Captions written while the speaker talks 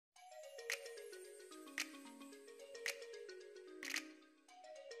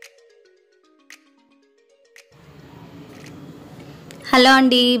Hello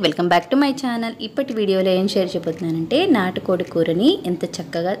అండి, welcome back to my channel. ఇప్పటి వీడియోలో ఏం షేర్ చేయబోతున్నానంటే నాటుకోడి కూరని ఎంత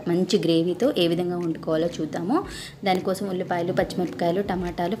చక్కగా మంచి గ్రేవీతో ఏ విధంగా వండుకోవాలో చూద్దాము. దానికోసం ఉల్లిపాయలు, పచ్చిమిరపకాయలు,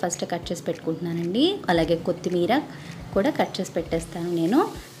 టమాటాలు ఫస్ట్ కట్ చేసి పెట్టుకుంటున్నానండి. అలాగే కొత్తిమీర కూడా కట్ చేసి పెట్టేస్తాను నేను.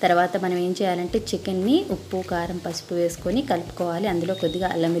 తర్వాత మనం ఏం చేయాలంటే చికెన్ని ఉప్పు, కారం, పసుపు వేసుకొని కలుపుకోవాలి. అందులో కొద్దిగా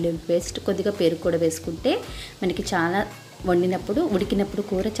అల్లం వెల్లుల్లి పేస్ట్, కొద్దిగా పెరుగు కూడా వేసుకుంటే మనకి చాలా ఉడికినప్పుడు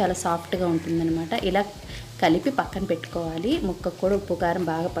కూర చాలా సాఫ్ట్గా ఉంటుందన్నమాట. ఇలా కలిపి పక్కన పెట్టుకోవాలి. ముక్కకు కూడా ఉప్పు కారం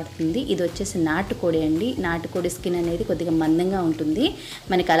బాగా పడుతుంది. ఇది వచ్చేసి నాటుకోడి అండి. నాటుకోడి స్కిన్ అనేది కొద్దిగా మందంగా ఉంటుంది.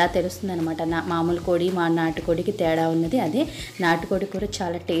 మనకి అలా తెలుస్తుంది అనమాట. మామూలు కోడి నాటుకోడికి తేడా ఉన్నది అదే. నాటుకోడి కూర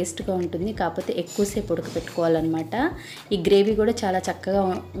చాలా టేస్ట్గా ఉంటుంది, కాకపోతే ఎక్కువసేపు ఉడకపెట్టుకోవాలన్నమాట. ఈ గ్రేవీ కూడా చాలా చక్కగా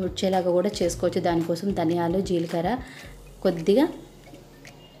వచ్చేలాగా కూడా చేసుకోవచ్చు. దానికోసం ధనియాలు, జీలకర్ర, కొద్దిగా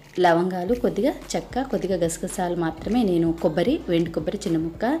లవంగాలు, కొద్దిగా చెక్క, కొద్దిగా గసగసాలు మాత్రమే నేను వెండి కొబ్బరి చిన్న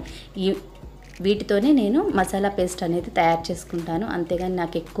ముక్క వీటితోనే నేను మసాలా పేస్ట్ అనేది తయారు చేసుకుంటాను. అంతేగాని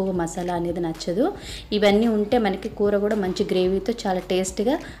నాకు ఎక్కువ మసాలా అనేది నచ్చదు. ఇవన్నీ ఉంటే మనకి కూర కూడా మంచి గ్రేవీతో చాలా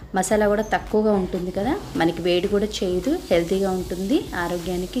టేస్ట్గా, మసాలా కూడా తక్కువగా ఉంటుంది కదా, మనకి వేడి కూడా చేయదు, హెల్తీగా ఉంటుంది,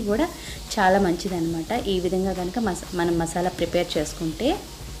 ఆరోగ్యానికి కూడా చాలా మంచిది అనమాట. ఈ విధంగా కనుక మనం మసాలా ప్రిపేర్ చేసుకుంటే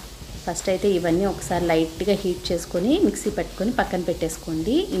ఫస్ట్ అయితే ఇవన్నీ ఒకసారి లైట్గా హీట్ చేసుకొని మిక్సీ పెట్టుకొని పక్కన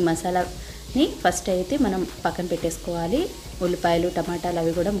పెట్టేసుకోండి. ఈ మసాలాని ఫస్ట్ అయితే మనం పక్కన పెట్టేసుకోవాలి. ఉల్లిపాయలు, టమాటాలు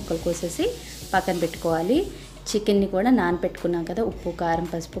అవి కూడా ముక్కలు కోసేసి పక్కన పెట్టుకోవాలి. చికెన్ని కూడా నానబెట్టుకున్నాం కదా, ఉప్పు, కారం,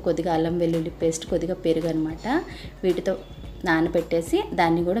 పసుపు, కొద్దిగా అల్లం వెల్లుల్లి పేస్ట్, కొద్దిగా పెరుగు అనమాట. వీటితో నానబెట్టేసి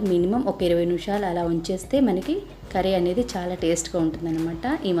దాన్ని కూడా మినిమం ఒక 20 నిమిషాలు అలా ఉంచేస్తే మనకి కర్రీ అనేది చాలా టేస్ట్గా ఉంటుందన్నమాట.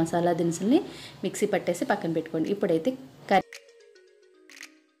 ఈ మసాలా దినుసుల్ని మిక్సీ పట్టేసి పక్కన పెట్టుకోండి.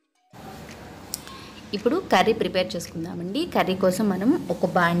 ఇప్పుడు కర్రీ ప్రిపేర్ చేసుకుందామండి. కర్రీ కోసం మనం ఒక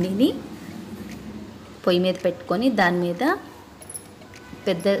బాండీని పొయ్యి మీద పెట్టుకొని దాని మీద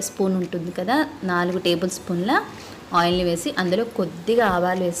పెద్ద స్పూన్ ఉంటుంది కదా, 4 టేబుల్ స్పూన్ల ఆయిల్ని వేసి అందులో కొద్దిగా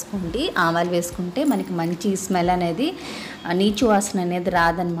ఆవాలు వేసుకోండి. ఆవాలు వేసుకుంటే మనకి మంచి స్మెల్ అనేది, నీచు వాసన అనేది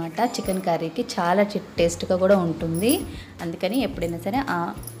రాదనమాట. చికెన్ కర్రీకి చాలా టేస్ట్గా కూడా ఉంటుంది. అందుకని ఎప్పుడైనా సరే ఆ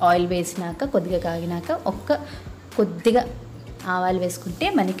ఆయిల్ వేసినాక కొద్దిగా కాగినాక కొద్దిగా ఆవాలు వేసుకుంటే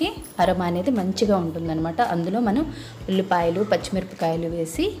మనకి అరోమా అనేది మంచిగా ఉంటుందన్నమాట. అందులో మనం ఉల్లిపాయలు, పచ్చిమిరపకాయలు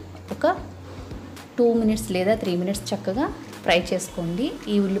వేసి ఒక 2 మినిట్స్ లేదా 3 మినిట్స్ చక్కగా ఫ్రై చేసుకోండి.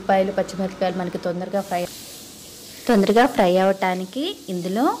 ఈ ఉల్లిపాయలు, పచ్చిమిరపకాయలు మనకి తొందరగా ఫ్రై అవ్వటానికి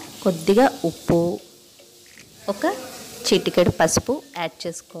ఇందులో కొద్దిగా ఉప్పు, ఒక చిటికెడు పసుపు యాడ్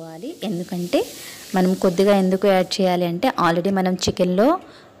చేసుకోవాలి. ఎందుకంటే మనం కొద్దిగా ఎందుకు యాడ్ చేయాలి అంటే ఆల్రెడీ మనం చికెన్లో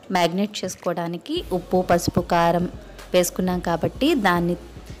మ్యాగ్నేట్ చేసుకోవడానికి ఉప్పు, పసుపు, కారం వేసుకున్నాం కాబట్టి దాన్ని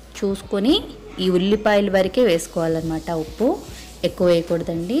చూసుకొని ఈ ఉల్లిపాయల వరకే వేసుకోవాలన్నమాట. ఉప్పు ఎక్కువ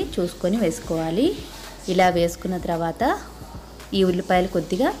వేయకూడదండి, చూసుకొని వేసుకోవాలి. ఇలా వేసుకున్న తర్వాత ఈ ఉల్లిపాయలు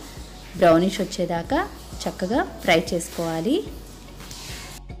కొద్దిగా బ్రౌనిష్ వచ్చేదాకా చక్కగా ఫ్రై చేసుకోవాలి.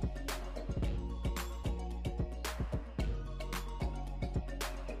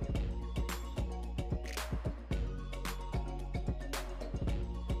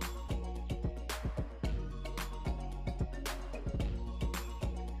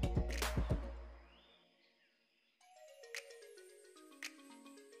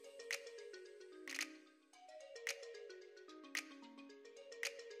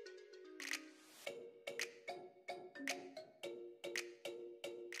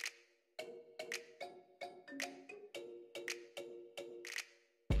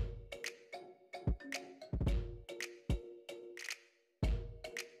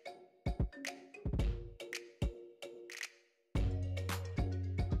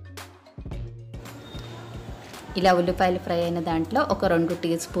 ఇలా ఉల్లిపాయలు ఫ్రై అయిన దాంట్లో ఒక 2 టీ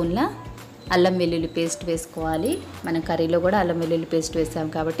స్పూన్ల అల్లం వెల్లుల్లి పేస్ట్ వేసుకోవాలి. మనం కర్రీలో కూడా అల్లం వెల్లుల్లి పేస్ట్ వేసాం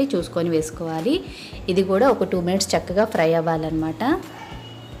కాబట్టి చూసుకొని వేసుకోవాలి. ఇది కూడా ఒక 2 మినిట్స్ చక్కగా ఫ్రై అవ్వాలన్నమాట.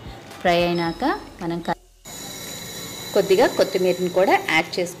 ఫ్రై అయినాక మనం కొద్దిగా కొత్తిమీరని కూడా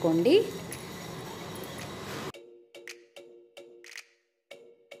యాడ్ చేసుకోండి.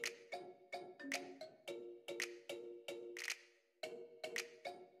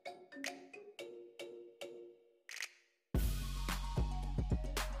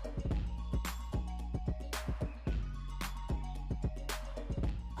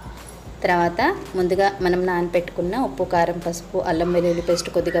 తర్వాత ముందుగా మనం నానబెట్టుకున్న ఉప్పు, కారం, పసుపు, అల్లం వెల్లుల్లి పేస్ట్,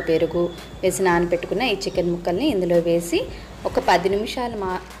 కొద్దిగా పెరుగు వేసి నానబెట్టుకున్న ఈ చికెన్ ముక్కల్ని ఇందులో వేసి ఒక 10 నిమిషాల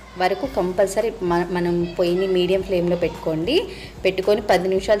వరకు కంపల్సరీ మనం పొయ్యిని మీడియం ఫ్లేమ్లో పెట్టుకొని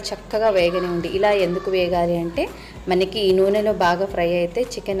 10 నిమిషాలు చక్కగా వేగనివ్వండి. ఇలా ఎందుకు వేగాలి అంటే మనకి ఈ నూనెలో బాగా ఫ్రై అయితే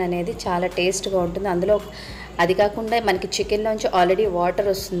చికెన్ అనేది చాలా టేస్ట్గా ఉంటుంది. అందులో అది కాకుండా మనకి చికెన్లోంచి ఆల్రెడీ వాటర్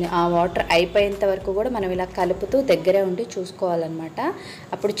వస్తుంది. ఆ వాటర్ అయిపోయేంత వరకు కూడా మనం ఇలా కలుపుతూ దగ్గరే ఉండి చూసుకోవాలన్నమాట.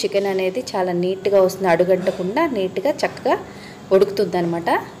 అప్పుడు చికెన్ అనేది చాలా నీట్గా వస్తుంది, అడుగంటకుండా నీట్గా చక్కగా ఉడుకుతుందనమాట.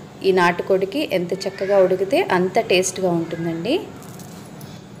 ఈ నాటుకోడికి ఎంత చక్కగా ఉడికితే అంత టేస్ట్గా ఉంటుందండి.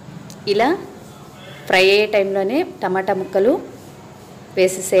 ఇలా ఫ్రై అయ్యే టైంలోనే టమాటా ముక్కలు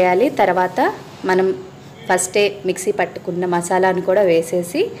వేసేసేయాలి. తర్వాత మనం ఫస్టే మిక్సీ పట్టుకున్న మసాలాను కూడా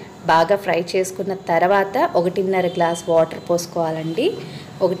వేసేసి బాగా ఫ్రై చేసుకున్న తర్వాత 1.5 గ్లాస్ వాటర్ పోసుకోవాలండి.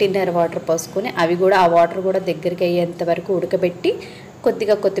 1.5 వాటర్ పోసుకొని అవి కూడా ఆ వాటర్ కూడా దగ్గరికి అయ్యేంత వరకు ఉడకబెట్టి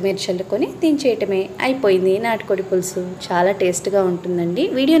కొద్దిగా కొత్తిమీర చల్లుకొని దించేయటమే. అయిపోయింది నాటుకోడి పులుసు. చాలా టేస్ట్గా ఉంటుందండి.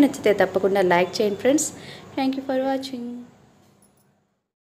 వీడియో నచ్చితే తప్పకుండా లైక్ చేయండి friends. Thank you for watching.